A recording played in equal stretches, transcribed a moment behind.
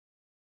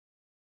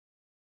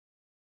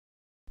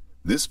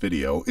This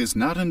video is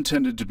not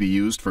intended to be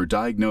used for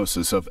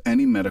diagnosis of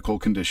any medical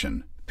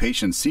condition.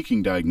 Patients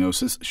seeking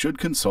diagnosis should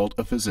consult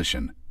a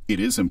physician. It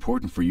is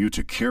important for you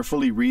to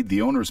carefully read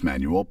the owner's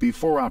manual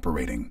before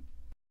operating.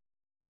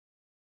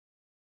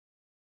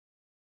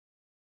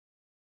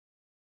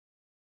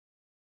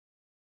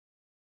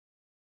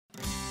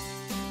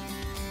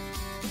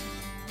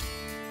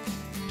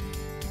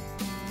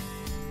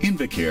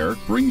 Invacare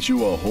brings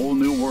you a whole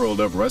new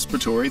world of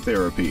respiratory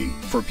therapy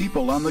for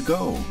people on the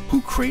go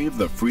who crave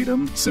the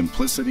freedom,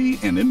 simplicity,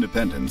 and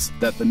independence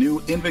that the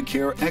new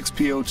Invacare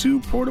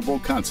XPO2 portable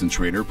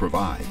concentrator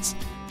provides.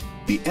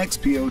 The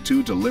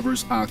XPO2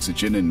 delivers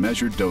oxygen in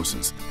measured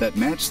doses that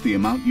match the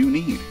amount you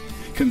need,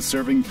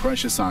 conserving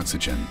precious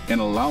oxygen and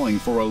allowing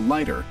for a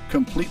lighter,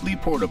 completely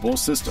portable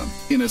system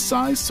in a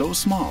size so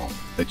small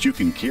that you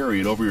can carry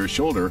it over your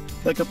shoulder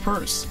like a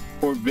purse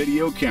or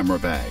video camera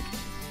bag.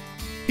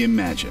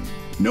 Imagine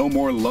no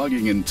more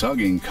lugging and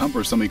tugging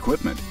cumbersome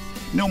equipment,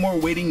 no more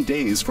waiting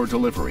days for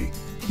delivery,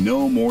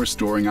 no more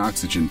storing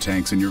oxygen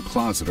tanks in your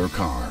closet or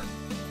car.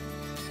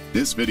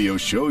 This video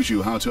shows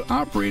you how to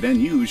operate and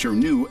use your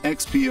new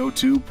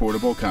XPO2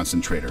 portable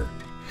concentrator.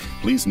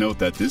 Please note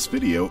that this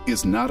video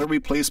is not a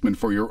replacement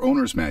for your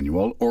owner's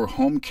manual or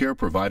home care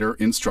provider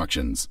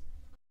instructions.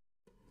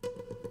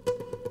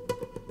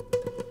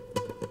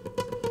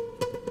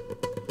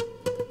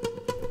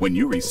 When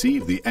you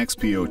receive the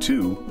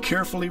XPO2,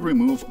 carefully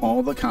remove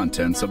all the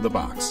contents of the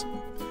box.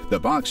 The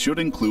box should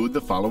include the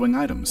following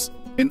items: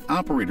 an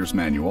operator's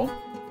manual,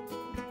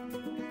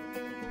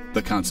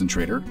 the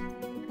concentrator,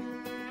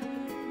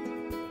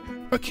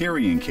 a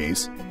carrying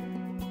case,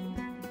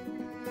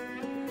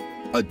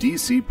 a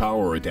DC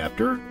power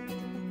adapter,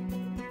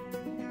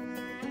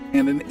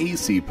 and an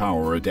AC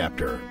power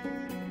adapter.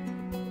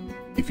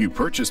 If you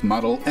purchase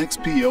model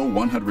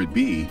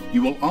XPO100B,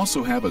 you will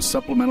also have a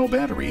supplemental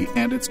battery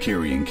and its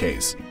carrying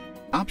case.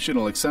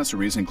 Optional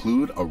accessories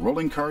include a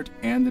rolling cart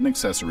and an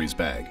accessories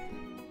bag.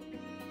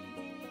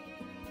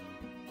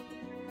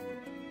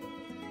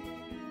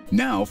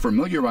 Now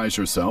familiarize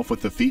yourself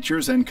with the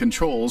features and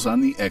controls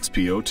on the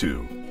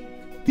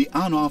XPO2. The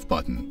on-off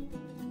button,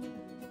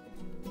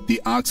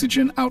 the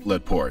oxygen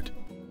outlet port,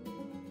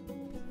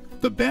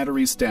 the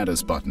battery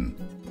status button,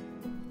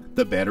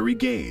 the battery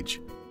gauge,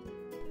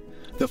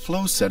 the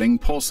flow setting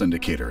pulse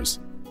indicators,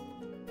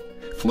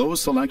 flow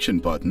selection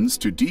buttons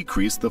to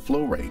decrease the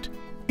flow rate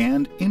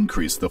and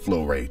increase the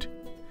flow rate,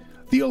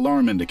 the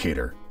alarm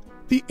indicator,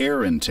 the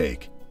air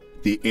intake,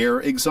 the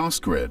air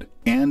exhaust grid,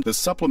 and the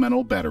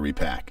supplemental battery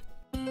pack.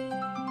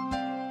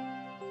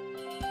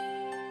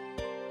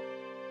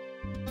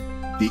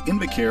 The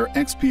Invacare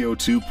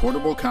XPO2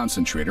 portable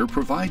concentrator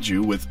provides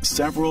you with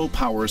several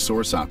power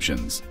source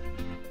options.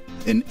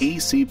 An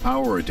AC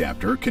power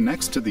adapter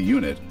connects to the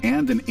unit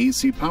and an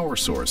AC power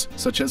source,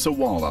 such as a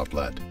wall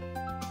outlet.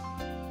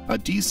 A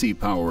DC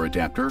power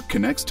adapter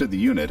connects to the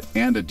unit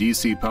and a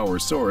DC power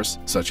source,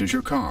 such as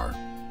your car.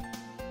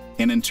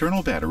 An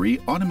internal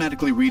battery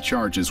automatically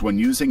recharges when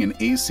using an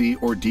AC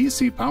or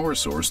DC power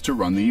source to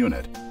run the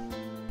unit.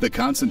 The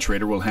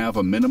concentrator will have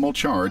a minimal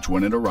charge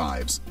when it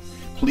arrives.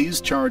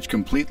 Please charge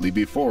completely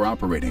before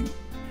operating.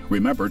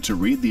 Remember to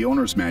read the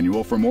owner's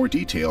manual for more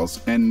details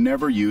and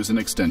never use an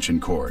extension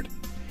cord.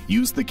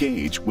 Use the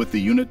gauge with the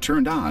unit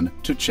turned on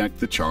to check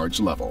the charge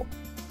level.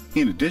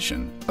 In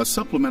addition, a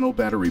supplemental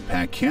battery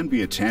pack can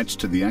be attached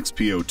to the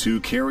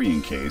XPO2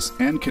 carrying case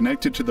and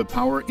connected to the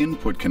power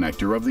input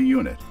connector of the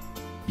unit.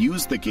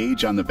 Use the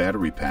gauge on the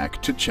battery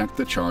pack to check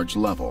the charge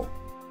level.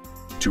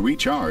 To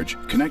recharge,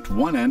 connect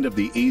one end of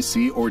the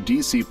AC or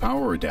DC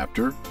power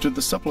adapter to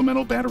the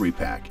supplemental battery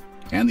pack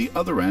and the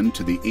other end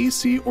to the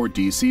AC or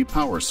DC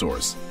power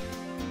source.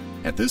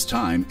 At this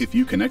time, if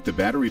you connect the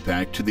battery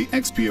pack to the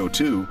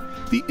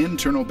XPO2, the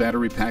internal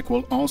battery pack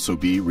will also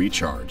be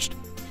recharged.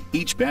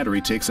 Each battery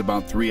takes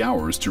about 3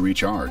 hours to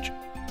recharge.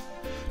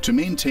 To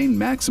maintain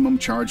maximum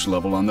charge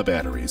level on the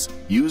batteries,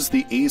 use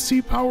the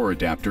AC power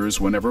adapters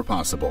whenever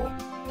possible.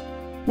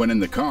 When in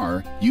the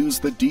car, use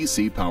the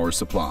DC power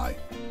supply.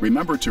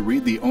 Remember to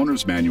read the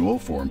owner's manual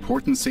for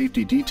important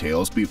safety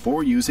details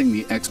before using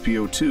the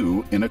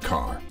XPO2 in a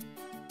car.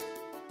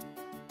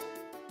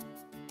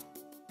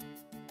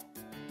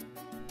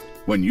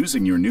 When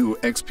using your new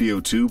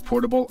XPO2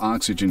 portable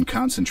oxygen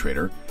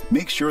concentrator,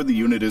 make sure the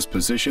unit is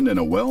positioned in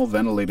a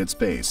well-ventilated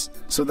space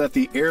so that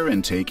the air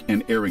intake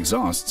and air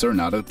exhausts are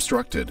not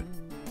obstructed.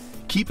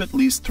 Keep at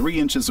least 3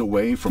 inches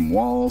away from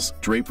walls,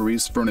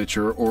 draperies,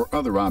 furniture, or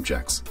other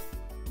objects.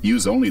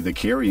 Use only the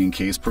carrying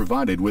case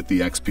provided with the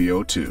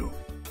XPO2.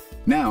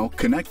 Now,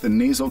 connect the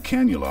nasal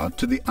cannula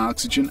to the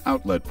oxygen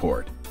outlet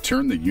port.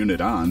 Turn the unit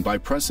on by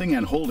pressing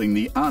and holding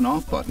the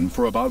on-off button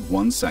for about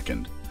 1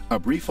 second. A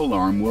brief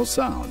alarm will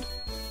sound.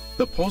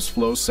 The pulse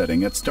flow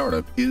setting at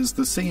startup is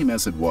the same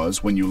as it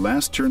was when you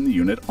last turned the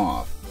unit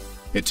off.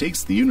 It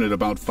takes the unit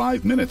about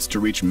 5 minutes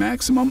to reach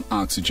maximum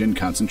oxygen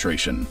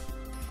concentration.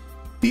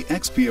 The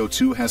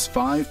XPO2 has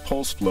 5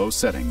 pulse flow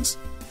settings.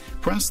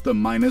 Press the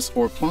minus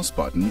or plus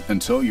button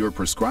until your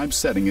prescribed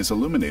setting is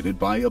illuminated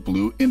by a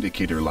blue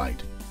indicator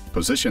light.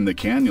 Position the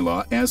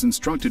cannula as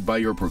instructed by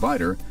your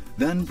provider,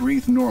 then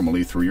breathe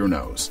normally through your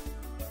nose.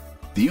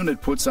 The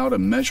unit puts out a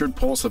measured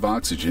pulse of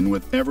oxygen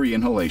with every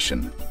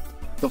inhalation.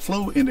 The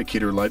flow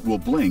indicator light will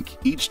blink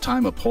each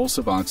time a pulse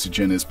of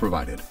oxygen is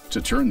provided.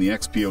 To turn the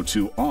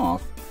XPO2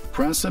 off,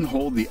 press and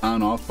hold the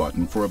on-off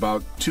button for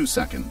about 2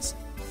 seconds.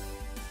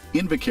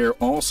 Invacare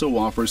also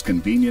offers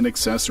convenient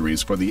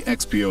accessories for the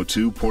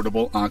XPO2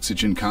 portable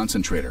oxygen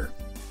concentrator.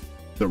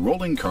 The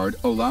rolling cart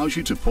allows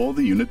you to pull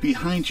the unit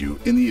behind you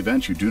in the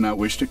event you do not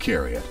wish to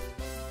carry it.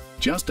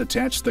 Just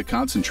attach the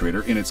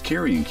concentrator in its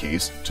carrying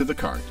case to the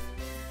cart.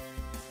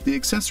 The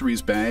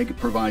accessories bag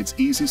provides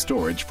easy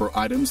storage for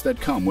items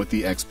that come with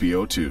the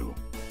XPO2.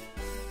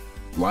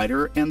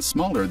 Lighter and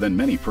smaller than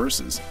many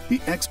purses, the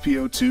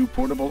XPO2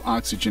 portable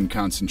oxygen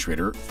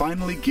concentrator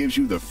finally gives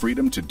you the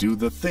freedom to do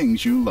the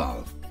things you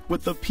love,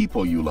 with the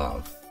people you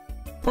love.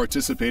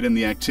 Participate in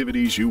the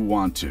activities you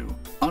want to,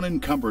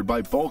 unencumbered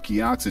by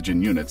bulky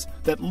oxygen units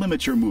that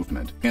limit your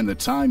movement and the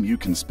time you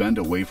can spend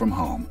away from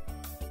home.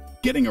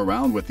 Getting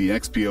around with the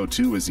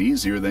XPO2 is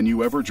easier than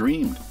you ever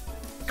dreamed.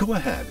 Go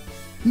ahead.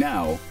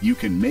 Now you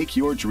can make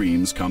your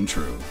dreams come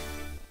true.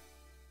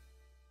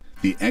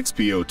 The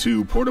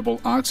XPO2 portable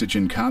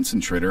oxygen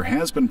concentrator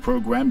has been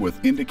programmed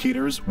with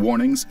indicators,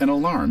 warnings, and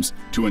alarms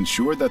to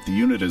ensure that the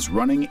unit is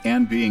running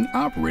and being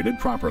operated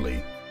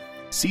properly.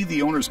 See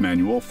the owner's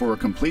manual for a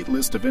complete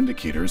list of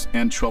indicators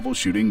and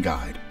troubleshooting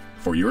guide.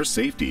 For your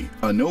safety,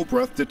 a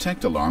no-breath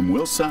detect alarm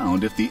will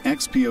sound if the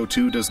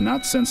XPO2 does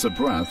not sense a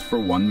breath for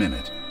 1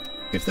 minute.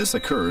 If this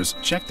occurs,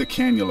 check the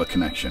cannula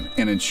connection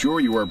and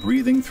ensure you are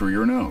breathing through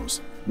your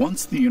nose.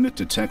 Once the unit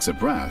detects a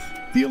breath,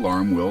 the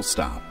alarm will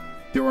stop.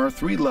 There are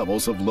 3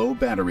 levels of low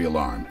battery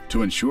alarm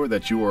to ensure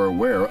that you are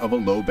aware of a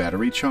low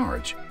battery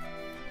charge.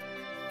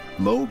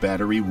 Low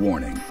battery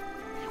warning.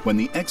 When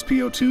the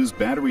XPO2's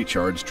battery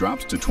charge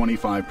drops to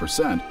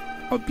 25%,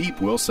 a beep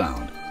will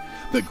sound.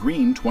 The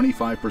green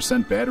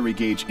 25% battery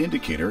gauge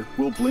indicator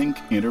will blink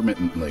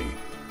intermittently.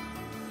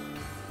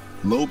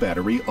 Low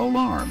battery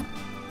alarm.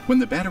 When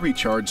the battery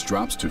charge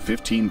drops to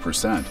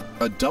 15%,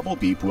 a double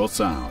beep will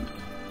sound.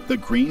 The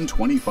green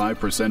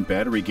 25%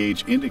 battery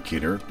gauge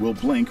indicator will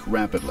blink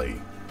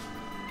rapidly.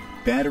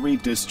 Battery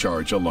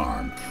discharge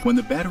alarm. When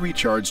the battery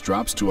charge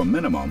drops to a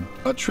minimum,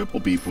 a triple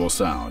beep will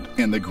sound,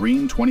 and the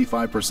green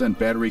 25%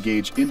 battery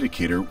gauge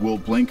indicator will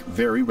blink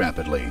very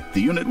rapidly.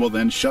 The unit will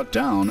then shut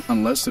down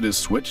unless it is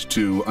switched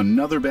to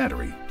another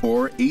battery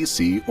or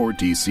AC or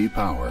DC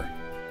power.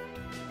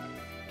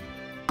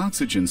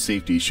 Oxygen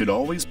safety should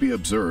always be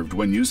observed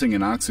when using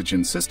an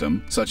oxygen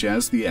system such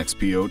as the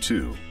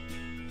XPO2.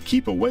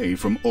 Keep away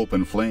from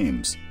open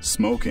flames,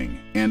 smoking,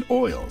 and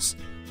oils.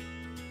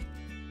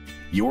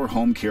 Your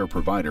home care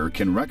provider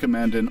can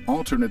recommend an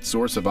alternate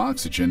source of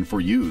oxygen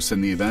for use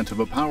in the event of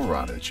a power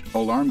outage,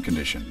 alarm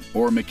condition,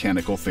 or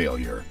mechanical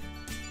failure.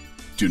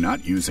 Do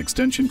not use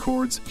extension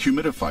cords,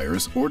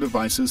 humidifiers, or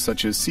devices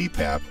such as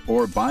CPAP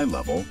or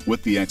bi-level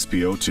with the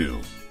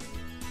XPO2.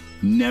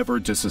 Never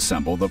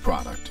disassemble the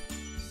product.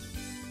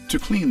 To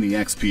clean the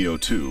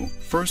XPO2,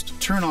 first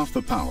turn off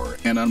the power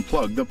and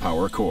unplug the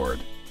power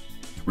cord.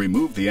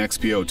 Remove the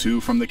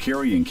XPO2 from the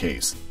carrying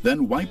case,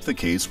 then wipe the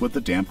case with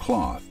a damp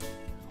cloth.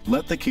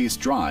 Let the case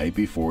dry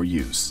before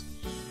use.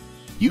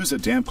 Use a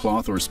damp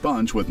cloth or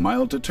sponge with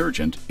mild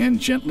detergent and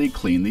gently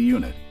clean the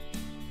unit.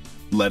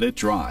 Let it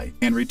dry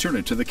and return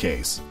it to the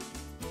case.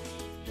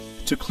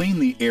 To clean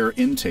the air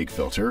intake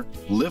filter,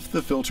 lift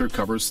the filter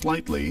cover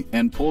slightly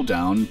and pull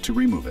down to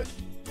remove it.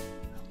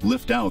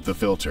 Lift out the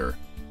filter.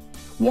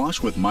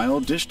 Wash with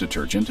mild dish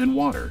detergent and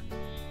water.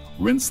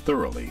 Rinse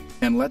thoroughly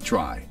and let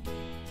dry.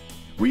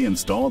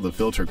 Reinstall the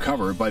filter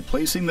cover by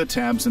placing the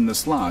tabs in the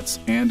slots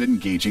and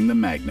engaging the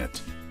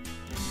magnet.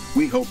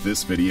 We hope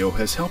this video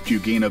has helped you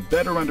gain a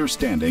better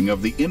understanding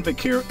of the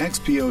Invacare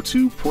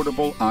XPO2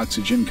 portable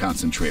oxygen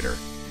concentrator.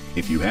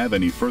 If you have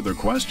any further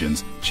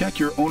questions, check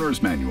your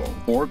owner's manual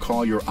or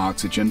call your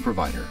oxygen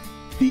provider.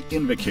 The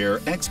Invacare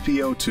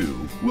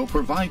XPO2 will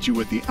provide you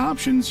with the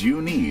options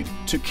you need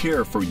to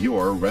care for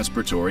your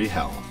respiratory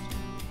health.